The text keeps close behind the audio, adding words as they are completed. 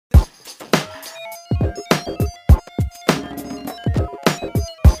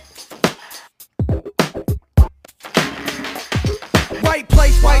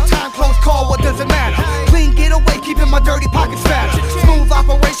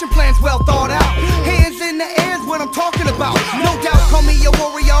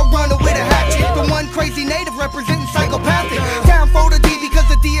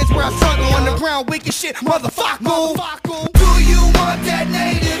down, wicked shit, motherfucker. Do you want that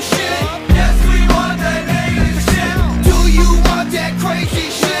native shit? Yes, we want that native shit. Do you want that crazy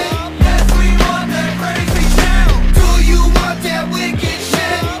shit? Yes, we want that crazy shit. Do you want that wicked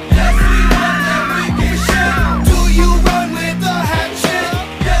shit? Yes, we want that wicked shit. Do you run with the hatchet?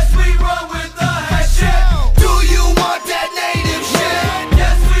 Yes, we run with the hatchet. Do you want that native shit?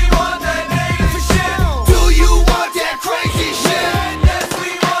 Yes, we want that native shit. Do you want that crazy shit? Yes, we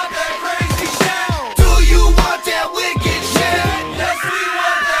want that crazy shit. Do you want that wicked shit? Yes, we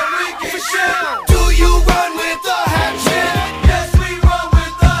want that wicked shit. Do you run with the hatchet? Yes, we run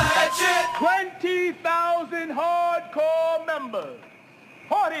with the hatchet. 20,000 hardcore members,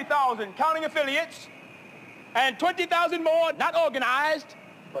 40,000 counting affiliates, and 20,000 more not organized,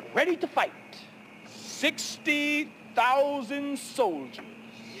 but ready to fight. 60,000 soldiers.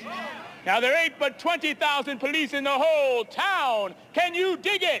 Now, there ain't but 20,000 police in the whole town. Can you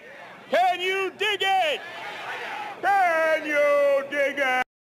dig it? Can you dig it? Can you dig it?